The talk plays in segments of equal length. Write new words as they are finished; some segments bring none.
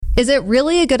Is it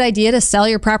really a good idea to sell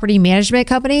your property management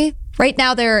company? Right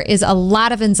now, there is a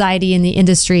lot of anxiety in the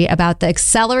industry about the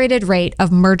accelerated rate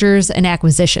of mergers and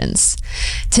acquisitions.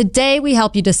 Today, we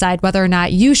help you decide whether or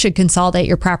not you should consolidate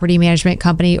your property management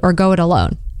company or go it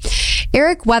alone.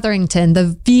 Eric Wetherington,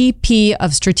 the VP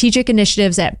of Strategic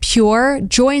Initiatives at Pure,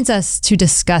 joins us to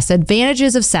discuss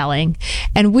advantages of selling,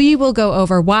 and we will go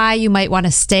over why you might want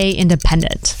to stay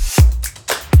independent.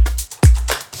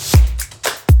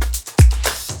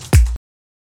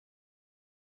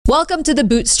 Welcome to the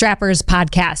Bootstrappers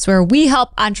podcast, where we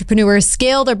help entrepreneurs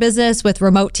scale their business with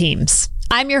remote teams.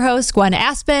 I'm your host, Gwen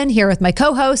Aspen, here with my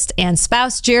co-host and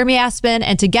spouse, Jeremy Aspen,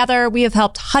 and together we have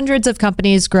helped hundreds of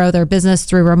companies grow their business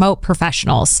through remote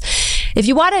professionals. If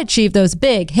you want to achieve those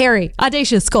big, hairy,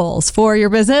 audacious goals for your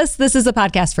business, this is a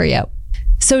podcast for you.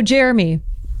 So, Jeremy,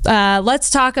 let's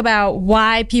talk about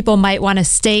why people might want to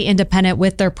stay independent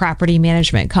with their property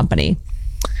management company.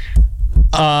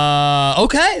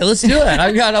 Okay, let's do it.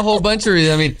 I've got a whole bunch of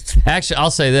reasons. I mean, actually,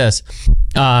 I'll say this.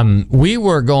 We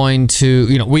were going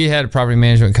to, we had a property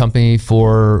management company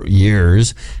for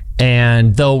years.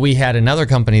 And though we had another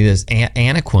company, this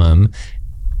Anaquim,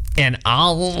 and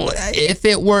if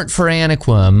it weren't for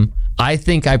Anaquim, I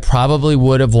think I probably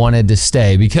would have wanted to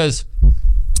stay because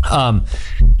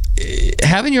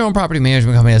having your own property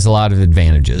management company has a lot of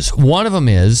advantages. One of them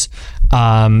is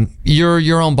you're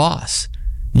your own boss.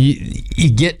 You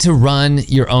get to run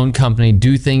your own company,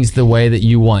 do things the way that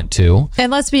you want to.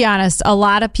 And let's be honest, a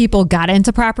lot of people got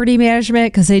into property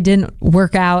management because they didn't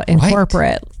work out in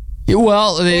corporate.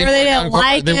 Well, they didn't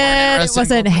like it.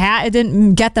 It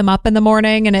didn't get them up in the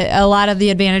morning. And a lot of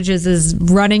the advantages is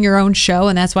running your own show.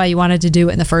 And that's why you wanted to do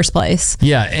it in the first place.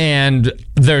 Yeah. And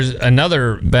there's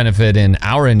another benefit in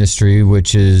our industry,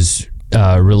 which is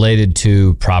related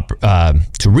to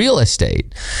real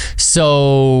estate.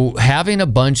 So having a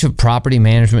bunch of property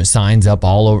management signs up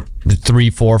all over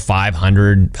 300, 400,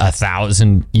 500,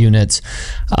 1,000 units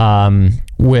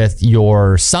with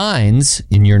your signs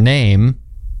in your name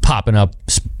popping up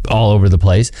all over the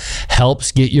place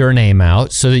helps get your name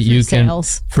out so that you can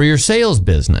for your sales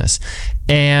business.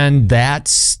 And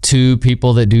that's to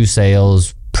people that do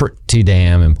sales pretty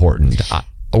damn important.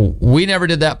 We never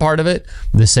did that part of it,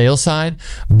 the sales side,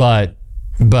 but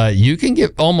you can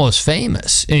get almost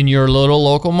famous in your little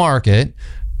local market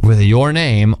with your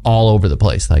name all over the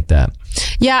place like that.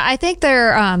 Yeah, I think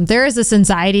there is this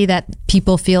anxiety that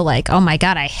people feel like, oh my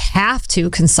God, I have to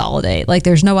consolidate. Like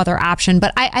there's no other option.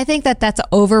 But I think that's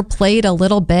overplayed a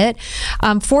little bit.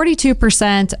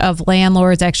 42% of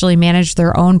landlords actually manage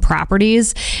their own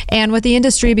properties. And with the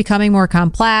industry becoming more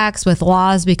complex, with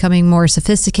laws becoming more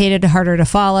sophisticated, harder to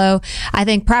follow, I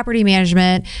think property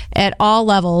management at all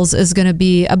levels is going to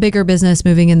be a bigger business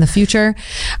moving in the future.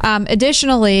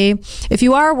 Additionally, if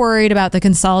you are worried about the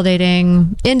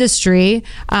consolidating industry,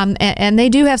 and they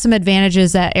do have some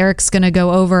advantages that Eric's going to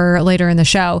go over later in the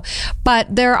show, but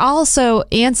there are also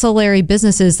ancillary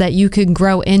businesses that you can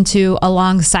grow into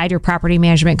alongside your property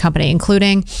management company,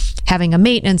 including having a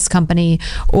maintenance company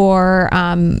or,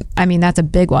 that's a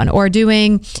big one, or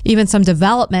doing even some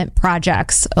development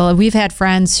projects. We've had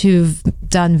friends who've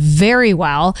done very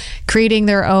well creating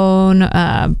their own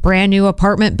brand new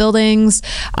apartment buildings.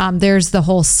 There's the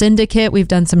whole syndicate. We've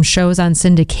done some shows on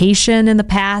syndication in the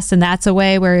past, and that's a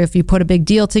way where if you put a big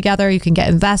deal together, you can get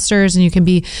investors and you can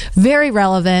be very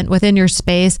relevant within your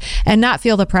space and not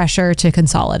feel the pressure to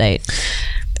consolidate.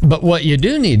 But what you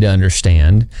do need to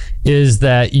understand is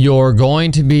that you're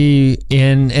going to be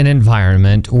in an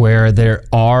environment where there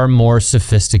are more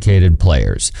sophisticated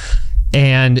players.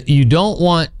 And you don't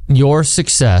want your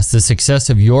success, the success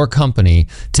of your company,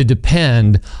 to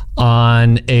depend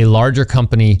on a larger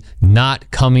company not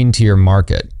coming to your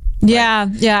market. Yeah.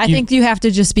 I think you have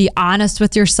to just be honest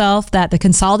with yourself that the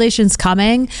consolidation's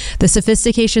coming, the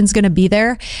sophistication's going to be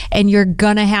there, and you're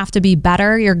going to have to be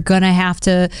better. You're going to have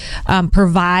to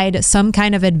provide some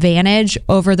kind of advantage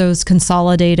over those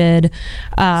consolidated.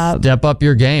 Step up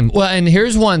your game. Well, and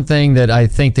here's one thing that I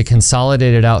think the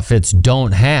consolidated outfits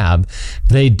don't have.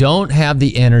 They don't have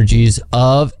the energies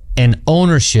of an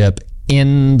ownership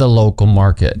in the local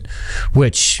market,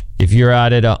 which if you're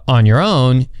at it on your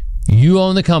own, you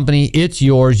own the company, it's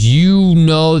yours. You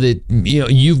know that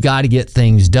you've got to get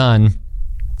things done.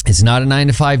 It's not a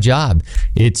 9-to-5 job.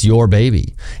 It's your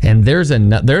baby. And there's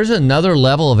another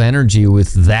level of energy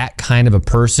with that kind of a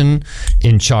person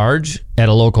in charge at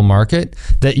a local market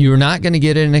that you're not going to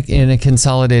get in a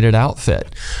consolidated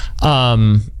outfit.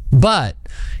 But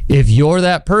if you're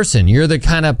that person, you're the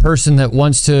kind of person that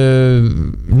wants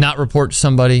to not report to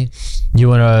somebody, you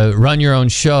want to run your own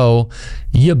show,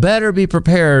 you better be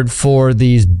prepared for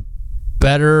these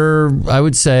better, I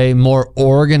would say, more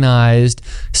organized,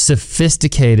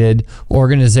 sophisticated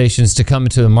organizations to come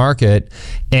into the market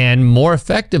and more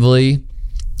effectively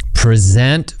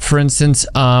present, for instance,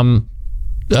 rental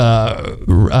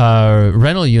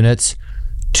units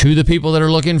to the people that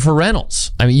are looking for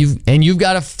rentals. I mean, you've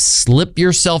got to slip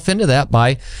yourself into that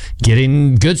by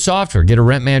getting good software. Get a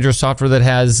rent manager software that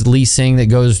has leasing that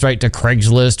goes right to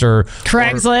Craigslist or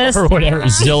whatever,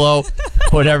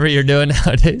 Zillow, whatever you're doing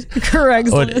nowadays.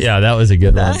 Craigslist. Yeah, that was a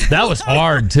good one. That was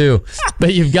hard too.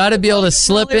 But you've got to be able to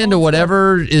slip into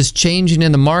whatever is changing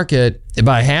in the market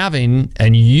by having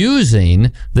and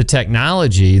using the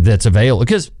technology that's available.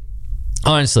 Because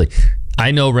honestly,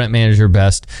 I know Rent Manager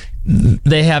best.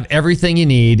 They have everything you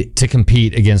need to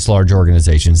compete against large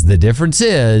organizations. The difference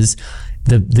is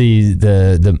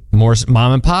the more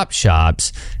mom and pop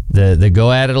shops, the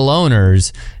go at it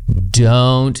aloners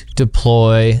don't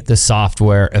deploy the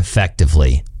software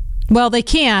effectively. Well, they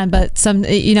can, but it's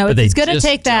going to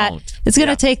take that. It's going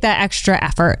to take that extra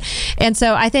effort. And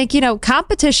so I think,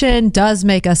 competition does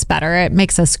make us better. It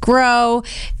makes us grow.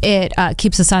 It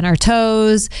keeps us on our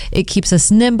toes. It keeps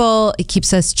us nimble. It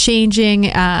keeps us changing.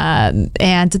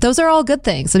 And those are all good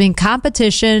things. I mean,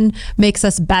 competition makes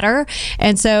us better.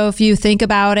 And so if you think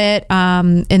about it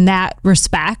in that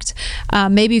respect,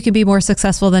 maybe you can be more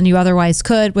successful than you otherwise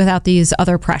could without these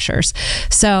other pressures.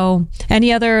 So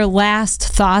any other last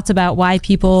thoughts about why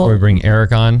people Before we bring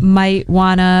Eric on might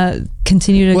want to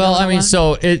continue to Well, I mean,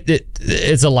 so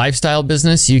it's a lifestyle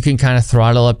business. You can kind of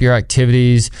throttle up your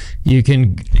activities. You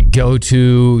can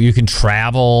you can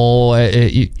travel.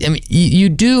 You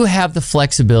do have the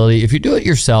flexibility. If you do it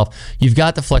yourself, you've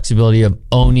got the flexibility of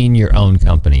owning your own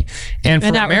company. And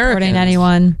for not Americans, reporting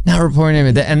anyone. Not reporting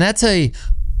anyone. And that's a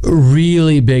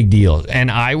really big deal. And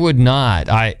I would not.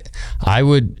 I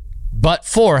would, but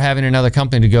for having another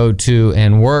company to go to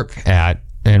and work at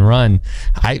and run,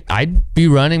 I'd be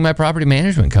running my property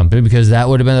management company because that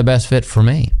would have been the best fit for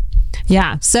me.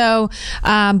 Yeah. So,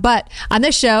 but on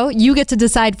this show, you get to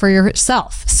decide for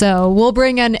yourself. So we'll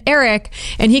bring in Eric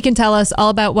and he can tell us all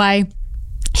about why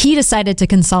he decided to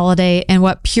consolidate and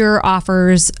what Pure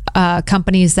offers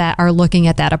companies that are looking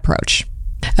at that approach.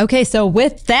 Okay, so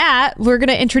with that, we're going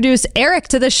to introduce Eric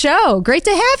to the show. Great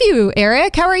to have you,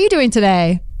 Eric. How are you doing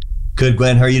today? Good,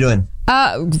 Gwen. How are you doing?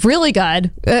 Really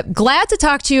good. Glad to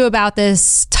talk to you about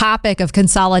this topic of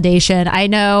consolidation. I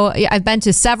know I've been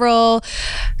to several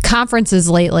conferences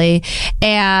lately,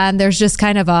 and there's just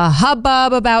kind of a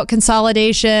hubbub about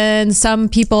consolidation. Some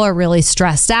people are really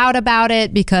stressed out about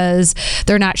it because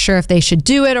they're not sure if they should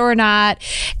do it or not.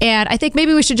 And I think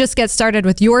maybe we should just get started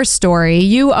with your story.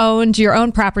 You owned your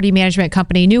own property management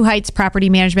company, New Heights Property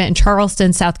Management in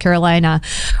Charleston, South Carolina.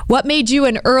 What made you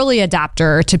an early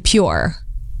adopter to Pure?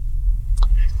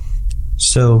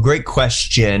 So, great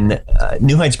question.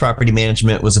 New Heights Property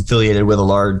Management was affiliated with a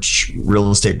large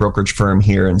real estate brokerage firm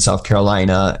here in South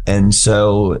Carolina. And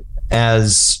so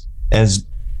as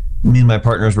me and my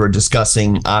partners were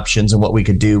discussing options and what we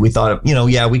could do, we thought,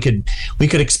 we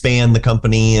could expand the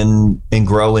company and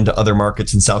grow into other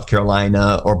markets in South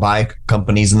Carolina or buy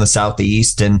companies in the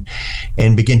Southeast and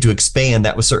begin to expand.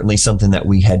 That was certainly something that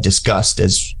we had discussed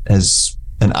as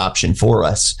an option for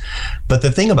us. But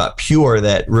the thing about Pure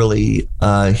that really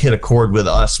hit a chord with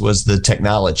us was the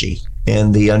technology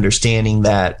and the understanding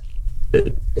that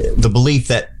the belief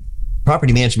that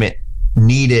property management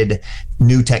needed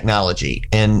new technology.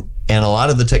 And a lot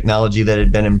of the technology that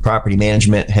had been in property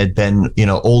management had been,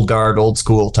 old guard, old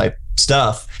school type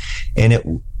stuff.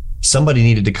 And somebody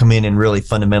needed to come in and really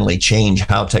fundamentally change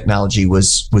how technology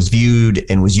was viewed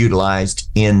and was utilized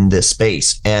in this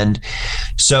space. And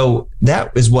so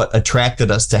that is what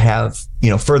attracted us to have,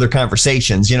 further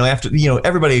conversations, after,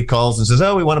 everybody calls and says,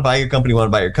 oh, we want to buy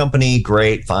your company.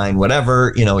 Great, fine,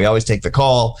 whatever. We always take the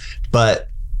call, but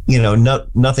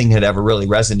nothing had ever really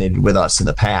resonated with us in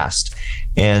the past.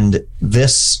 And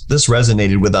this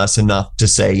resonated with us enough to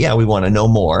say, yeah, we want to know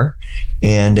more.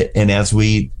 And as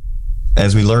we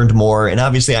learned more, and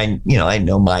obviously I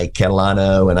know Mike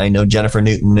Catalano and I know Jennifer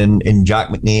Newton and Jock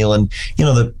McNeil and,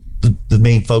 the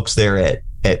main folks there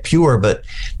at Pure. But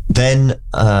then,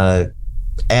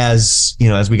 as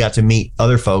we got to meet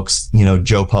other folks,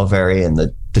 Joe Palveri and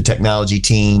the technology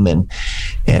team and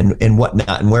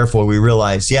whatnot and wherefore, we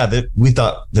realized, that we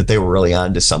thought that they were really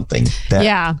onto something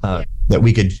that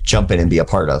we could jump in and be a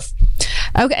part of.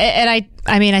 Okay. And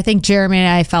I think Jeremy and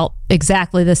I felt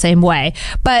exactly the same way,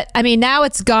 but now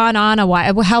it's gone on a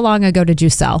while. How long ago did you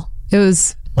sell? It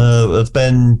was, it's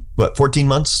been 14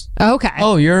 months. Okay.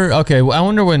 Oh, you're okay. Well, I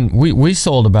wonder when we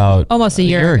sold about almost a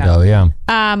year ago. Yeah.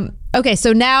 Okay,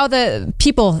 so now the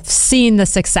people have seen the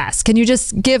success. Can you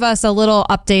just give us a little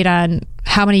update on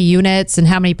how many units and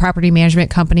how many property management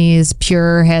companies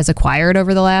Pure has acquired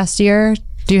over the last year?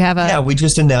 Do you have a... Yeah, we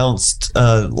just announced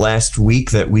last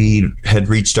week that we had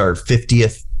reached our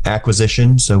 50th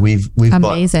acquisition. So we've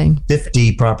Amazing. bought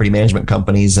 50 property management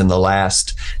companies in the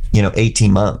last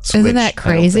 18 months. Isn't that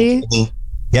crazy?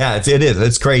 Yeah, it is.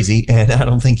 It's crazy, and I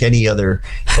don't think any other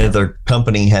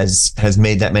company has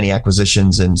made that many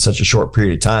acquisitions in such a short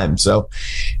period of time. So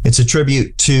it's a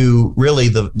tribute to really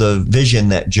the vision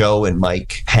that Joe and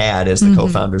Mike had as the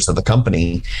co-founders of the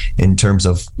company in terms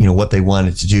of what they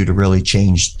wanted to do to really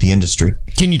change the industry.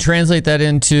 Can you translate that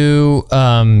into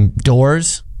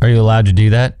doors? Are you allowed to do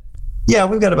that? Yeah,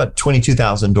 we've got about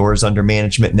 22,000 doors under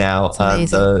management now on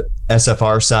the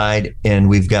SFR side, and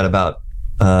we've got about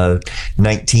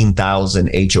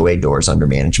 19,000 HOA doors under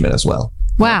management as well.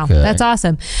 Wow, okay. That's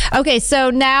awesome. Okay,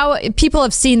 so now people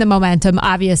have seen the momentum.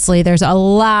 Obviously, there's a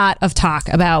lot of talk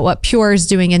about what Pure is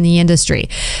doing in the industry.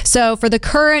 So for the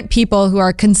current people who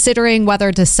are considering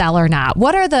whether to sell or not,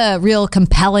 what are the real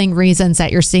compelling reasons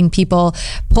that you're seeing people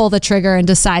pull the trigger and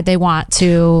decide they want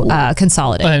to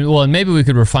consolidate? And maybe we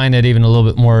could refine it even a little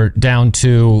bit more down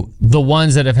to the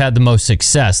ones that have had the most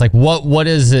success. Like what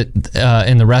is it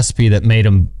in the recipe that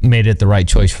made it the right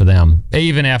choice for them,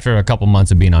 even after a couple months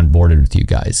of being on board with you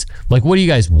guys? Like, what do you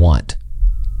guys want?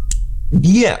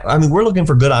 Yeah, I mean, we're looking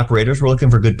for good operators. We're looking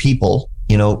for good people,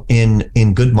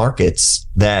 in good markets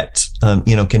that,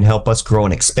 can help us grow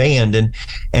and expand.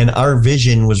 And our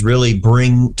vision was really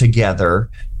bring together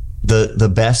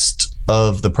the best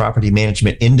of the property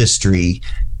management industry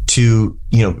to,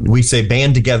 we say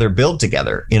band together, build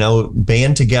together,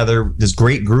 band together this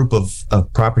great group of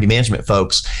property management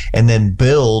folks, and then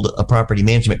build a property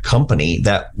management company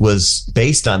that was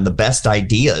based on the best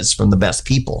ideas from the best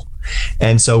people.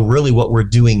 And so really what we're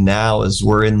doing now is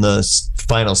we're in the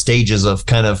final stages of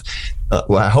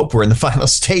I hope we're in the final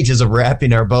stages of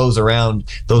wrapping our bows around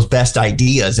those best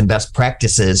ideas and best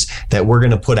practices that we're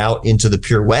going to put out into the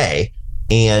Pure Way,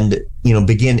 and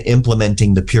begin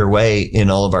implementing the Pure Way in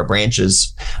all of our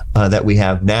branches that we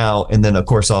have now. And then of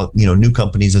course all new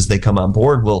companies as they come on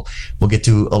board will get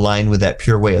to align with that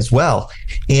Pure Way as well.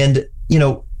 And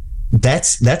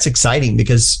that's exciting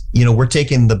because we're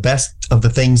taking the best of the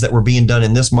things that were being done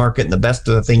in this market and the best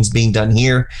of the things being done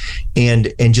here,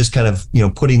 and just kind of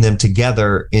putting them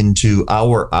together into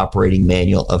our operating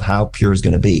manual of how Pure is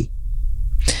going to be.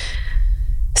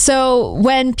 So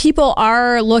when people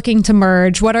are looking to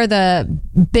merge, what are the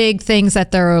big things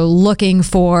that they're looking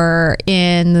for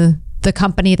in the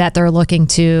company that they're looking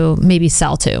to maybe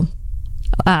sell to?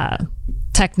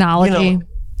 Technology?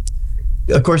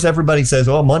 Of course, everybody says,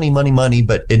 "Oh, money,"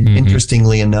 but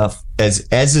interestingly enough, as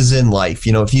is in life,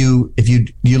 if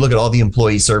you look at all the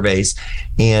employee surveys,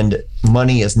 and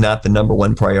money is not the number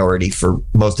one priority for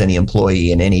most any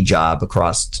employee in any job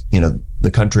across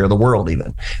the country or the world.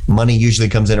 Even money usually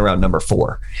comes in around number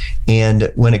 4.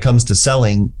 And when it comes to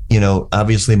selling,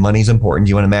 obviously money is important.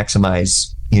 You want to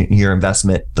maximize your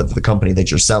investment of the company that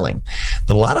you're selling.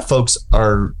 But a lot of folks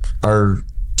are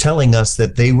telling us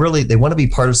that they want to be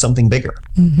part of something bigger.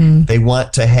 Mm-hmm. They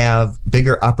want to have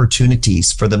bigger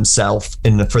opportunities for themselves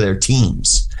and for their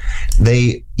teams.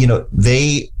 They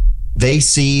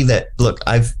see that, look,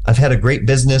 I've had a great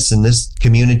business in this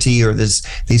community or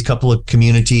these couple of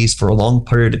communities for a long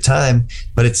period of time,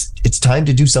 but it's time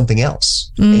to do something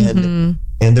else. Mm-hmm.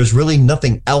 And there's really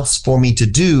nothing else for me to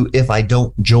do if I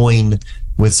don't join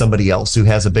with somebody else who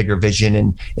has a bigger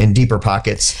vision and deeper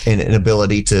pockets and an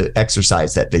ability to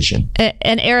exercise that vision.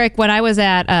 And Eric, when I was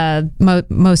at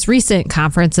most recent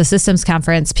conference, the systems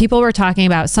conference, people were talking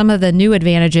about some of the new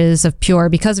advantages of Pure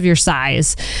because of your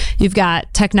size. You've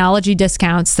got technology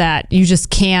discounts that you just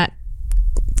can't,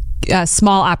 a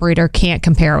small operator can't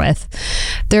compare with.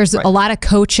 There's a lot of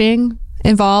coaching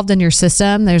involved in your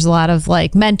system. There's a lot of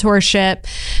mentorship.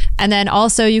 And then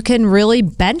also you can really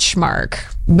benchmark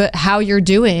how you're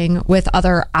doing with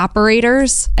other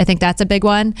operators. I think that's a big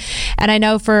one. And I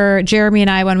know for Jeremy and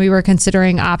I, when we were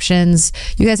considering options,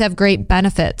 you guys have great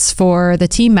benefits for the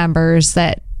team members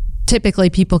that typically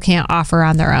people can't offer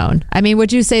on their own. I mean,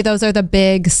 would you say those are the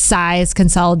big size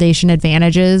consolidation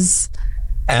advantages?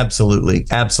 Absolutely.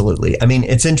 I mean,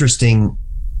 it's interesting,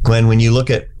 Glenn, when you look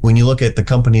at the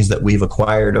companies that we've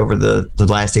acquired over the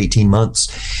last 18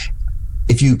 months,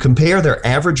 if you compare their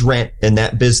average rent in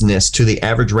that business to the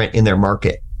average rent in their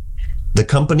market, the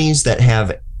companies that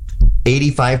have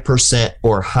 85%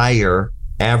 or higher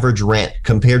average rent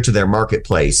compared to their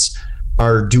marketplace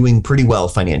are doing pretty well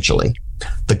financially.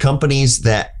 The companies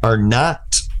that are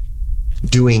not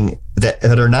doing that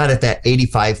are not at that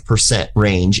 85%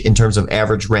 range in terms of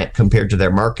average rent compared to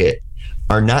their market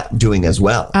are not doing as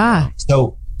well.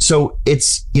 So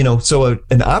it's,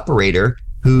 an operator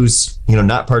who's,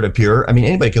 not part of Pure, I mean,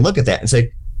 anybody can look at that and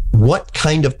say, what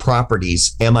kind of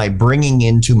properties am I bringing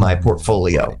into my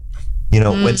portfolio?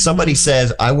 When somebody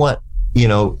says, I want,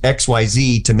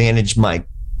 XYZ to manage my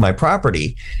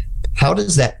property, how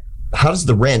does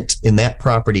the rent in that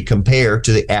property compare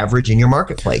to the average in your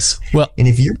marketplace? Well, and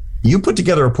if you put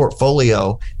together a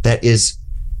portfolio that is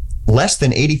less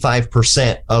than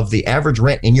 85% of the average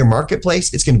rent in your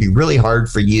marketplace, it's going to be really hard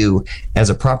for you as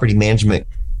a property management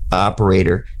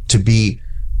operator to be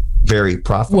very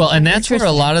profitable. Well, and that's where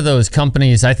a lot of those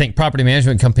companies, I think property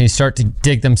management companies, start to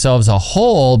dig themselves a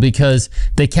hole because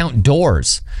they count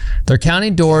doors. They're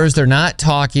counting doors. They're not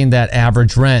talking that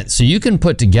average rent. So you can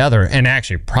put together, and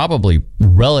actually probably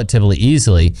relatively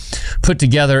easily, put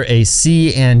together a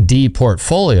C and D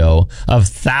portfolio of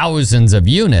thousands of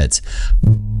units.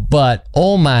 But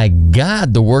oh my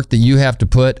God, the work that you have to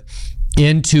put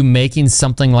into making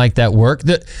something like that work.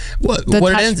 The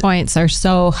touch points are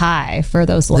so high for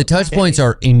those. The touch points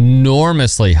are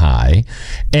enormously high,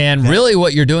 and really,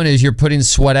 what you're doing is you're putting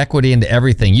sweat equity into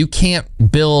everything. You can't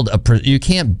build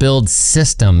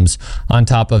systems on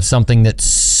top of something that's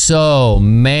so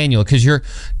manual, because you're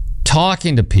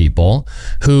talking to people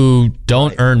who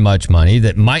don't earn much money,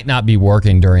 that might not be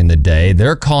working during the day.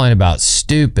 They're calling about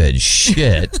stupid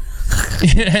shit.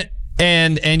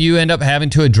 And you end up having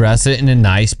to address it in a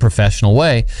nice professional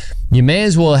way. You may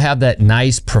as well have that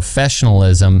nice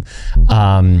professionalism,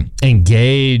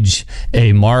 engage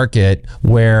a market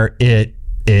where it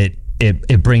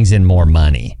brings in more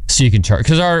money, so you can charge,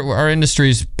 because our industry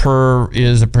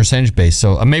is a percentage base.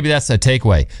 So maybe that's a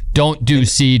takeaway. Don't do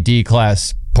C, D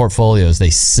class portfolios. They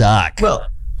suck. Well,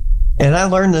 and I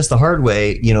learned this the hard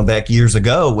way, back years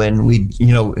ago when we,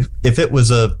 if it was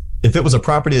a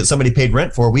property that somebody paid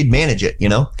rent for, we'd manage it,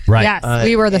 Right. Yes,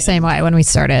 we were the same way when we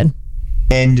started.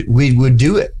 And we would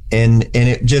do it. And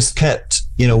it just kept,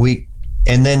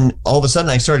 and then all of a sudden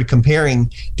I started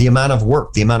comparing the amount of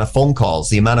work, the amount of phone calls,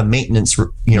 the amount of maintenance,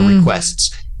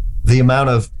 requests, the amount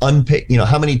of unpaid,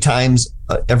 how many times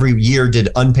every year did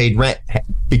unpaid rent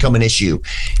become an issue?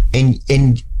 And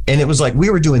it was like,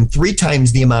 we were doing 3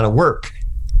 times the amount of work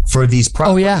for these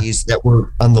properties that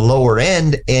were on the lower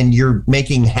end, and you're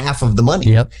making half of the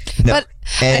money. Yep. But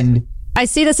I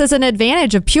see this as an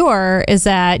advantage of Pure, is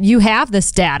that you have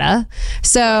this data.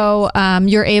 So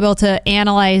you're able to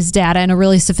analyze data in a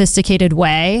really sophisticated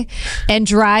way and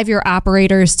drive your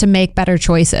operators to make better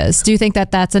choices. Do you think that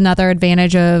that's another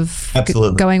advantage of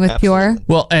going with Pure?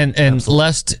 Well, and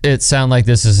lest it sound like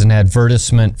this is an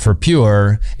advertisement for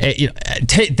Pure,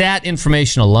 take that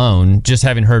information alone, just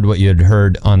having heard what you had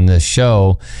heard on the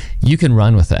show, you can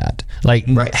run with that.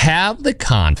 Have the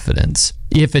confidence,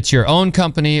 if it's your own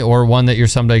company or one that you're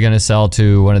someday going to sell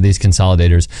to one of these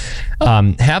consolidators,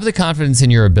 have the confidence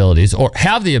in your abilities, or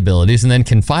have the abilities, and then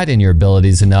confide in your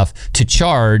abilities enough to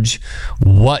charge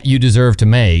what you deserve to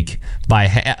make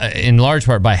in large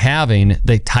part by having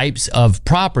the types of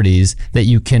properties that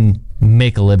you can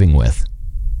make a living with.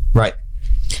 Right.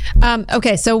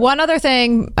 Okay, so one other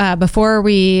thing before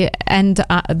we end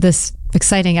this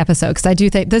exciting episode, because I do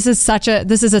think this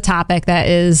is a topic that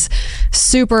is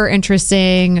super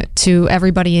interesting to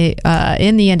everybody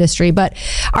in the industry, but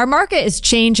our market is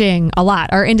changing a lot.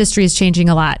 Our industry is changing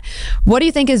a lot. What do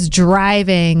you think is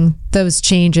driving those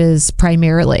changes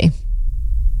primarily?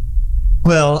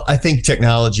 Well, I think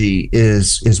technology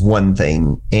is one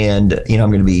thing, and I'm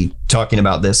going to be talking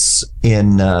about this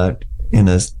in a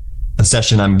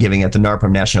session I'm giving at the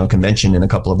NARPM National Convention in a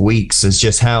couple of weeks, is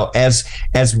just how as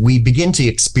we begin to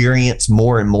experience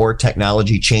more and more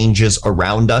technology changes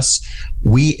around us,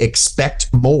 we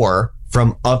expect more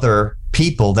from other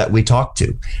people that we talk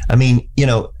to. I mean,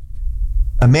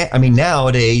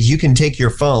 nowadays you can take your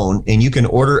phone and you can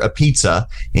order a pizza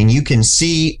and you can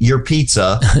see your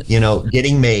pizza,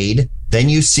 getting made. Then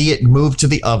you see it move to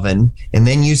the oven, and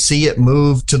then you see it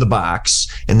move to the box,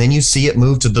 and then you see it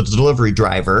move to the delivery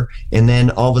driver, and then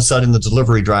all of a sudden the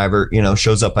delivery driver,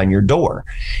 shows up on your door.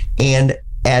 And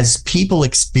as people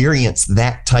experience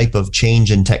that type of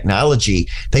change in technology,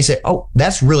 they say, "Oh,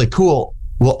 that's really cool.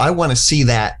 Well, I want to see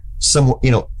that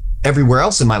everywhere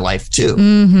else in my life too."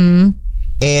 Mm-hmm.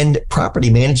 And property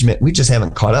management, we just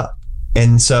haven't caught up.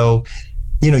 And so,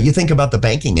 you think about the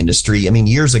banking industry. I mean,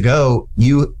 years ago,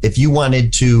 if you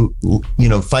wanted to,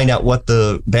 find out what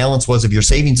the balance was of your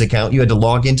savings account, you had to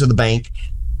log into the bank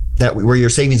where your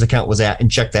savings account was at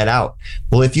and check that out.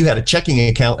 Well, if you had a checking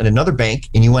account in another bank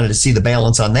and you wanted to see the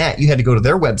balance on that, you had to go to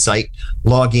their website,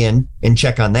 log in, and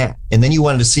check on that. And then you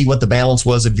wanted to see what the balance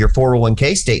was of your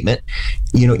 401k statement.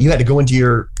 You had to go into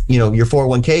your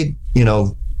 401k,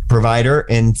 provider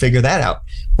and figure that out.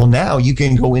 Well, now you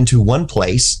can go into one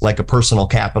place like a Personal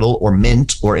Capital or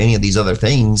Mint or any of these other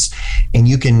things, and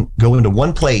you can go into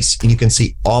one place and you can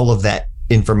see all of that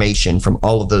information from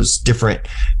all of those different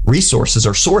resources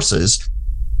or sources.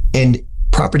 And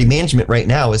property management right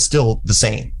now is still the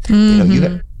same.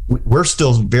 We're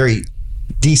still very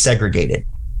desegregated,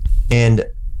 and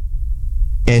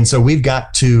so we've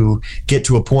got to get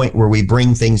to a point where we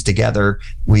bring things together.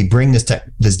 We bring this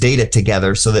data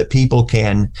together so that people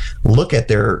can look at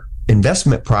their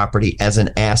investment property as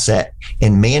an asset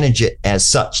and manage it as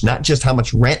such. Not just how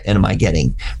much rent am I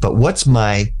getting, but what's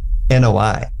my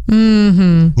NOI?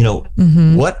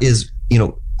 What is,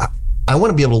 I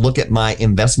want to be able to look at my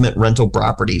investment rental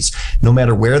properties, no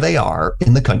matter where they are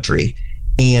in the country,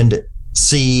 and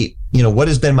see, what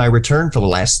has been my return for the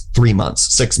last 3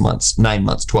 months, 6 months, 9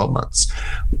 months, 12 months,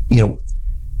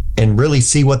 and really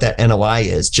see what that NOI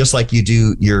is, just like you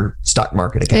do your stock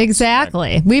market account.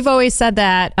 Exactly. We've always said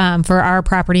that for our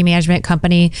property management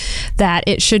company, that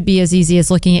it should be as easy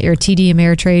as looking at your TD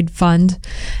Ameritrade fund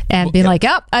and being like,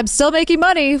 "Oh, I'm still making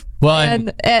money." Well,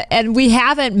 and we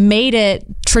haven't made it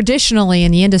traditionally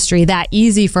in the industry that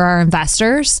easy for our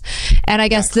investors. And I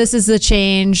guess this is the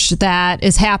change that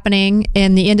is happening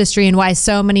in the industry, and why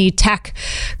so many tech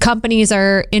companies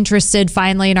are interested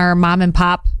finally in our mom and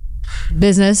pop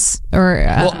business.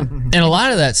 And a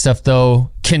lot of that stuff though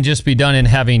can just be done in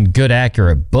having good,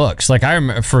 accurate books. Like I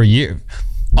remember for you,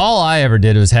 all I ever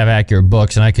did was have accurate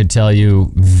books, and I could tell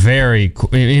you very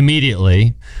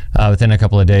immediately within a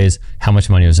couple of days how much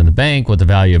money was in the bank, what the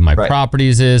value of my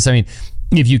properties is. I mean,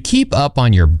 if you keep up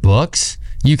on your books,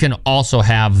 you can also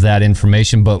have that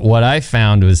information. But what I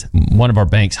found was one of our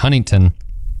banks, Huntington,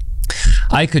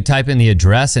 I could type in the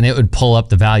address and it would pull up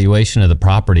the valuation of the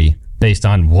property based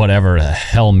on whatever the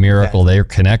hell miracle they're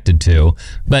connected to.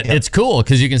 But it's cool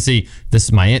because you can see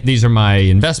these are my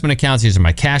investment accounts, these are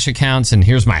my cash accounts, and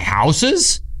here's my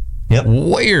houses.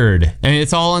 Weird. And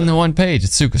it's all on the one page.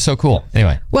 It's so cool.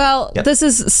 Anyway. Well, this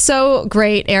is so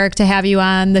great, Eric, to have you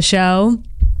on the show.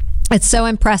 It's so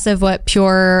impressive what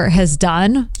Pure has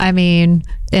done. I mean,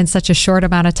 in such a short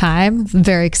amount of time.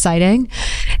 Very exciting.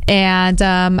 And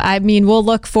we'll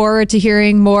look forward to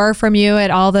hearing more from you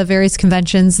at all the various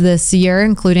conventions this year,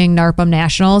 including NARPM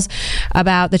Nationals,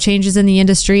 about the changes in the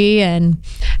industry and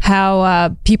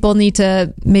how people need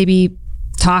to maybe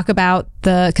talk about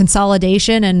the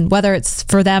consolidation and whether it's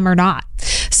for them or not.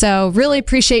 So really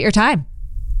appreciate your time.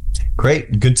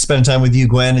 Great. Good to spend time with you,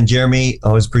 Gwen and Jeremy.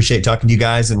 Always appreciate talking to you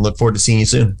guys and look forward to seeing you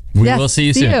soon. We will see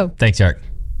you soon. Thanks, Eric.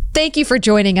 Thank you for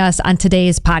joining us on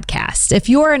today's podcast. If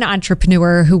you're an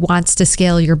entrepreneur who wants to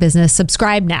scale your business,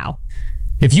 subscribe now.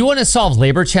 If you want to solve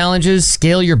labor challenges,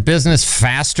 scale your business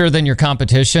faster than your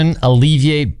competition,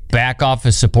 alleviate back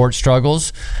office support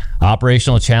struggles,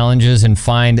 operational challenges, and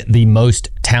find the most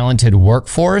talented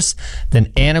workforce, then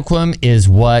Anequim is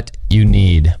what you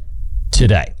need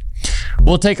today.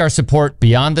 We'll take our support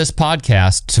beyond this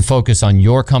podcast to focus on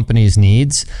your company's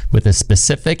needs with a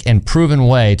specific and proven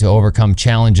way to overcome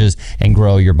challenges and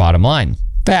grow your bottom line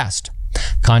fast.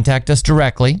 Contact us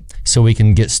directly so we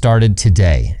can get started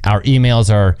today. Our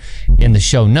emails are in the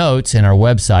show notes, and our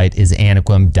website is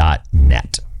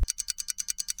anequim.net.